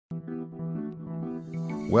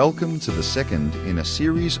Welcome to the second in a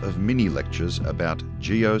series of mini-lectures about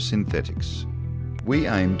geosynthetics. We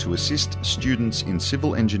aim to assist students in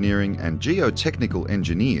civil engineering and geotechnical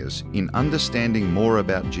engineers in understanding more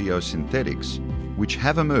about geosynthetics, which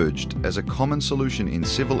have emerged as a common solution in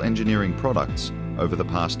civil engineering products over the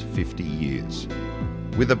past 50 years.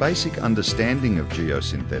 With a basic understanding of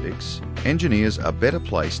geosynthetics, engineers are better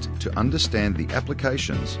placed to understand the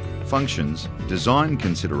applications, functions, design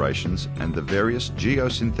considerations, and the various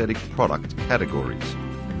geosynthetic product categories.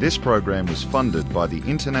 This program was funded by the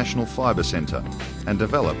International Fibre Centre and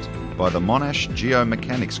developed by the Monash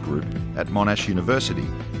Geomechanics Group at Monash University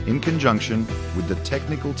in conjunction with the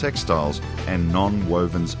Technical Textiles and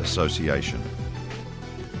Non-Wovens Association.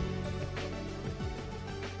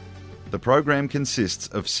 The program consists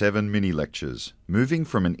of 7 mini-lectures, moving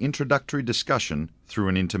from an introductory discussion through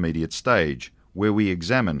an intermediate stage, where we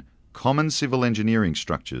examine common civil engineering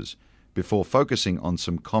structures before focusing on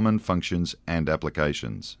some common functions and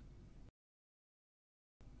applications.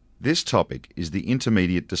 This topic is the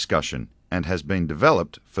intermediate discussion and has been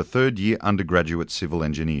developed for third-year undergraduate civil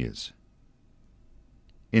engineers.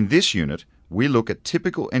 In this unit, we look at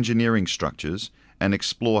typical engineering structures and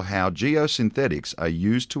explore how geosynthetics are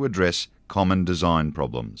used to address common design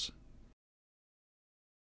problems.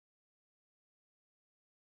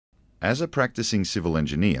 As a practicing civil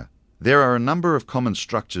engineer, there are a number of common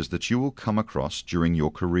structures that you will come across during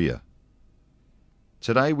your career.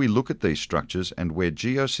 Today we look at these structures and where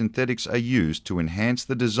geosynthetics are used to enhance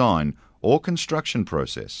the design or construction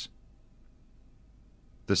process.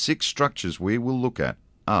 The 6 structures we will look at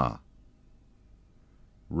are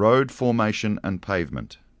road formation and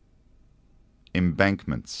pavement,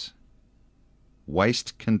 embankments,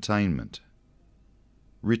 waste containment,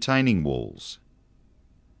 retaining walls,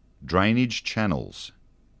 drainage channels,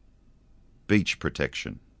 beach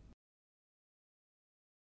protection.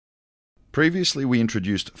 Previously we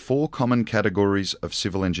introduced 4 common categories of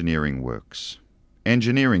civil engineering works.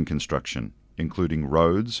 Engineering construction, including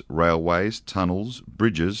roads, railways, tunnels,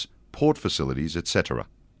 bridges, port facilities, etc.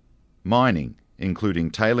 Mining, including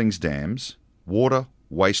tailings dams, water,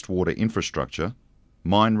 wastewater infrastructure,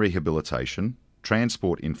 mine rehabilitation,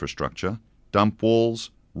 transport infrastructure, dump walls,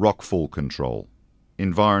 rockfall control.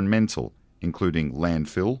 Environmental, including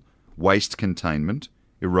landfill, waste containment,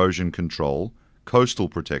 erosion control, coastal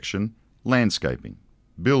protection, landscaping.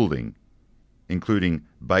 Building, including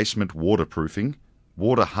basement waterproofing,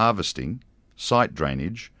 water harvesting, site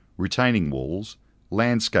drainage, retaining walls,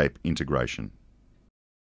 landscape integration.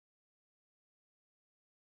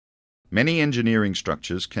 Many engineering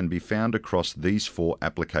structures can be found across these 4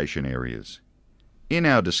 application areas. In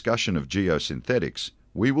our discussion of geosynthetics,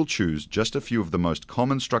 we will choose just a few of the most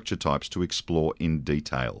common structure types to explore in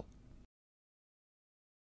detail.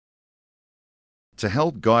 To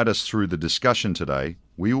help guide us through the discussion today,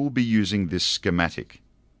 we will be using this schematic.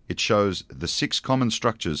 It shows the 6 common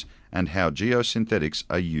structures and how geosynthetics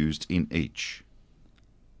are used in each.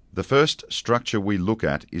 The first structure we look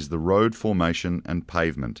at is the road formation and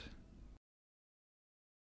pavement.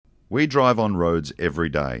 We drive on roads every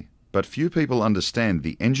day, but few people understand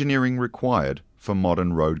the engineering required for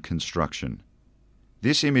modern road construction.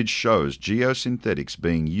 This image shows geosynthetics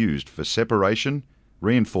being used for separation,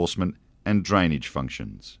 reinforcement, and drainage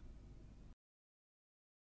functions.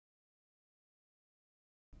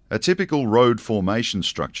 A typical road formation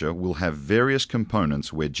structure will have various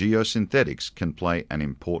components where geosynthetics can play an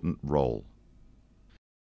important role.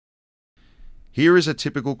 Here is a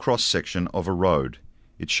typical cross-section of a road.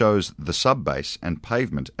 It shows the subbase and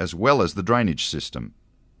pavement as well as the drainage system.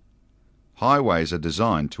 Highways are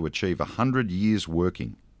designed to achieve 100 years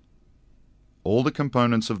working. All the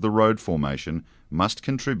components of the road formation must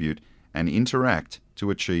contribute and interact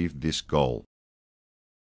to achieve this goal.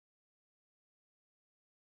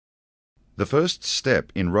 The first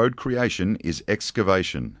step in road creation is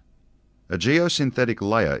excavation. A geosynthetic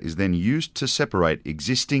layer is then used to separate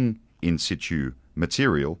existing in situ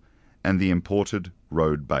material and the imported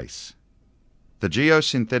road base. The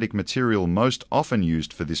geosynthetic material most often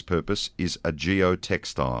used for this purpose is a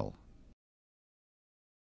geotextile.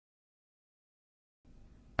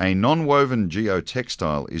 A non-woven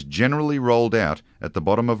geotextile is generally rolled out at the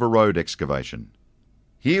bottom of a road excavation.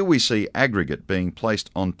 Here we see aggregate being placed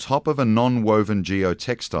on top of a non-woven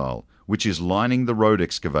geotextile, which is lining the road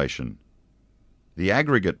excavation. The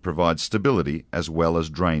aggregate provides stability as well as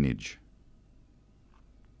drainage.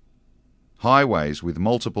 Highways with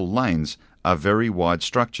multiple lanes are very wide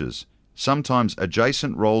structures. Sometimes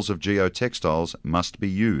adjacent rolls of geotextiles must be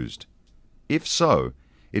used. If so,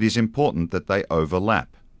 it is important that they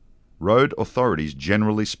overlap. road authorities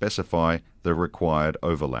generally specify the required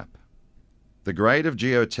overlap. The grade of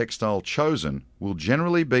geotextile chosen will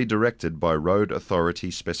generally be directed by road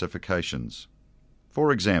authority specifications.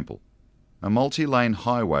 For example, a multi-lane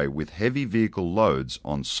highway with heavy vehicle loads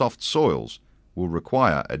on soft soils will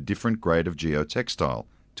require a different grade of geotextile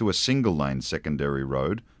to a single-lane secondary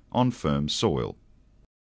road on firm soil.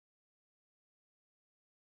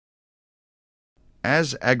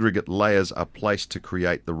 As aggregate layers are placed to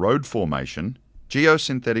create the road formation,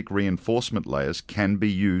 geosynthetic reinforcement layers can be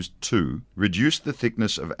used to reduce the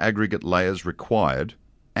thickness of aggregate layers required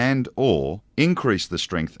and/or increase the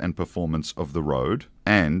strength and performance of the road,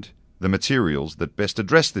 and the materials that best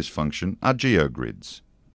address this function are geogrids.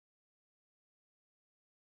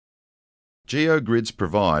 Geogrids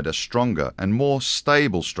provide a stronger and more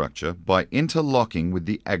stable structure by interlocking with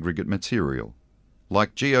the aggregate material.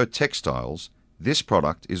 Like geotextiles, this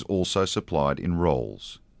product is also supplied in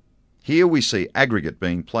rolls. Here we see aggregate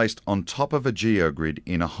being placed on top of a geogrid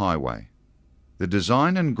in a highway. The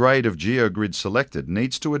design and grade of geogrid selected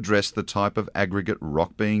needs to address the type of aggregate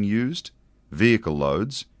rock being used, vehicle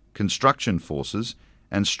loads, construction forces,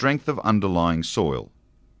 and strength of underlying soil.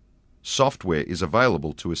 Software is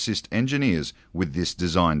available to assist engineers with this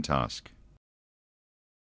design task.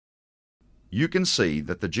 You can see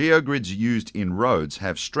that the geogrids used in roads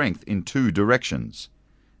have strength in two directions.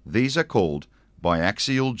 These are called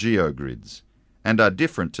biaxial geogrids and are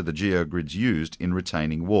different to the geogrids used in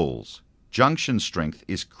retaining walls. Junction strength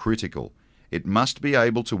is critical. It must be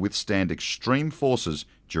able to withstand extreme forces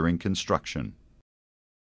during construction.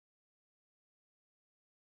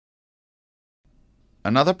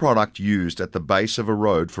 Another product used at the base of a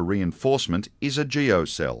road for reinforcement is a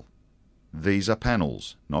geocell. These are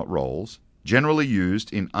panels, not rolls, generally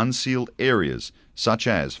used in unsealed areas such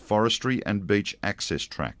as forestry and beach access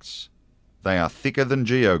tracts. They are thicker than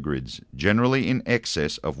geogrids, generally in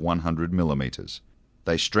excess of 100 millimeters.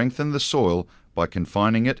 They strengthen the soil by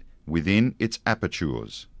confining it within its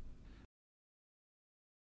apertures.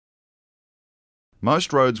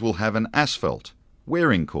 Most roads will have an asphalt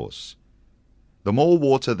wearing course. The more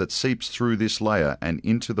water that seeps through this layer and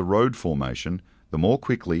into the road formation, the more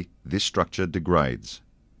quickly this structure degrades.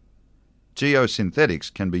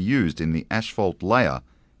 Geosynthetics can be used in the asphalt layer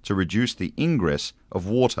to reduce the ingress of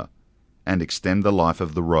water and extend the life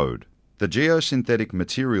of the road. The geosynthetic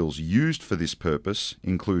materials used for this purpose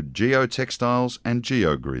include geotextiles and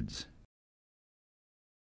geogrids.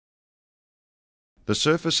 The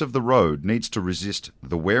surface of the road needs to resist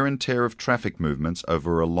the wear and tear of traffic movements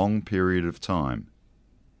over a long period of time.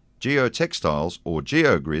 Geotextiles or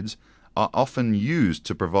geogrids are often used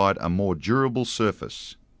to provide a more durable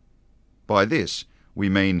surface. By this, we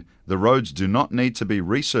mean the roads do not need to be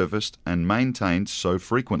resurfaced and maintained so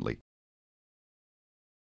frequently.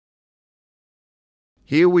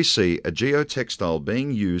 Here we see a geotextile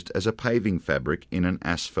being used as a paving fabric in an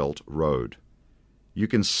asphalt road. You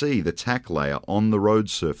can see the tack layer on the road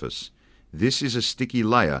surface. This is a sticky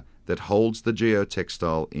layer that holds the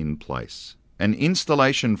geotextile in place. An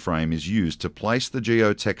installation frame is used to place the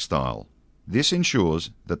geotextile. This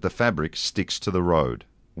ensures that the fabric sticks to the road.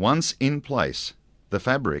 Once in place, the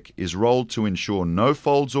fabric is rolled to ensure no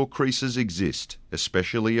folds or creases exist,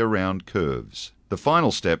 especially around curves. The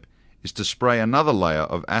final step is to spray another layer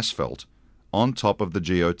of asphalt on top of the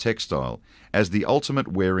geotextile as the ultimate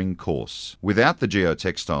wearing course. Without the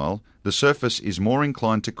geotextile, the surface is more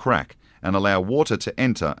inclined to crack and allow water to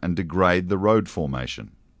enter and degrade the road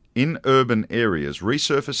formation. In urban areas,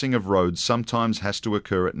 resurfacing of roads sometimes has to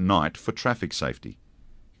occur at night for traffic safety.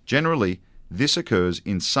 Generally, this occurs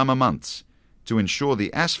in summer months to ensure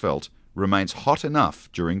the asphalt remains hot enough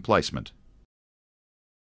during placement.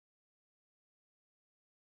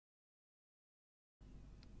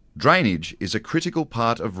 Drainage is a critical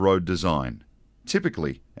part of road design.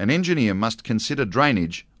 Typically, an engineer must consider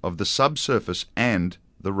drainage of the subsurface and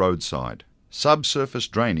the roadside. Subsurface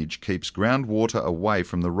drainage keeps groundwater away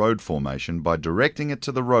from the road formation by directing it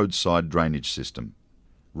to the roadside drainage system.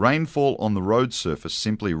 Rainfall on the road surface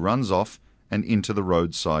simply runs off and into the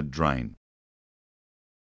roadside drain.